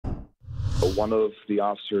one of the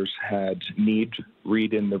officers had kneed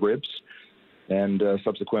Reed in the ribs and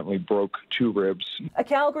subsequently broke 2 ribs. A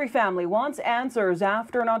Calgary family wants answers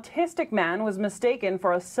after an autistic man was mistaken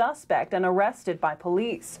for a suspect and arrested by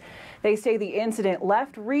police. They say the incident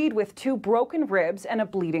left Reed with 2 broken ribs and a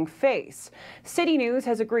bleeding face. City News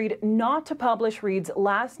has agreed not to publish Reed's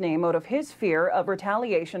last name out of his fear of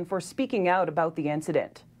retaliation for speaking out about the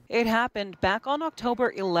incident. It happened back on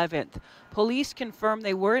October 11th. Police confirmed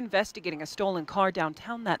they were investigating a stolen car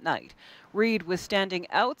downtown that night. Reed was standing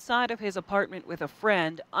outside of his apartment with a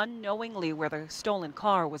friend, unknowingly where the stolen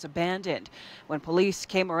car was abandoned, when police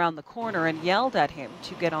came around the corner and yelled at him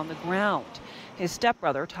to get on the ground. His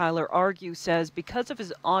stepbrother, Tyler Argue, says because of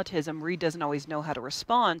his autism, Reed doesn't always know how to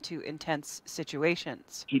respond to intense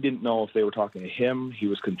situations. He didn't know if they were talking to him. He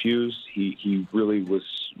was confused. He really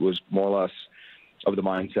was more or less of the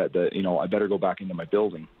mindset that, I better go back into my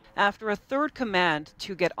building. After a third command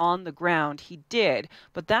to get on the ground, he did,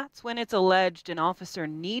 but that's when it's alleged an officer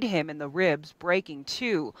kneed him in the ribs, breaking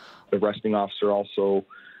 2. The arresting officer also,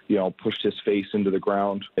 pushed his face into the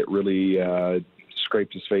ground. It really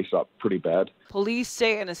scraped his face up pretty bad. Police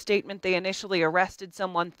say in a statement they initially arrested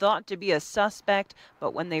someone thought to be a suspect,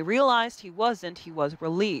 but when they realized he wasn't, he was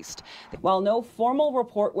released. While no formal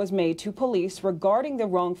report was made to police regarding the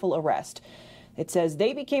wrongful arrest, it says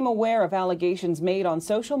they became aware of allegations made on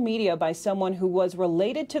social media by someone who was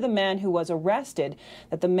related to the man who was arrested,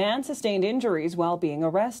 that the man sustained injuries while being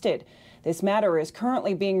arrested. This matter is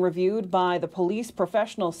currently being reviewed by the Police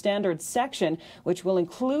Professional Standards section, which will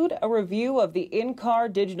include a review of the in-car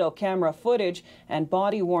digital camera footage and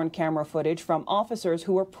body-worn camera footage from officers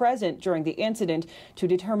who were present during the incident to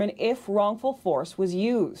determine if wrongful force was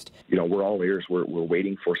used. We're all ears. We're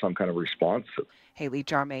waiting for some kind of response. Haley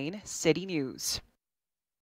Jarmain, City News.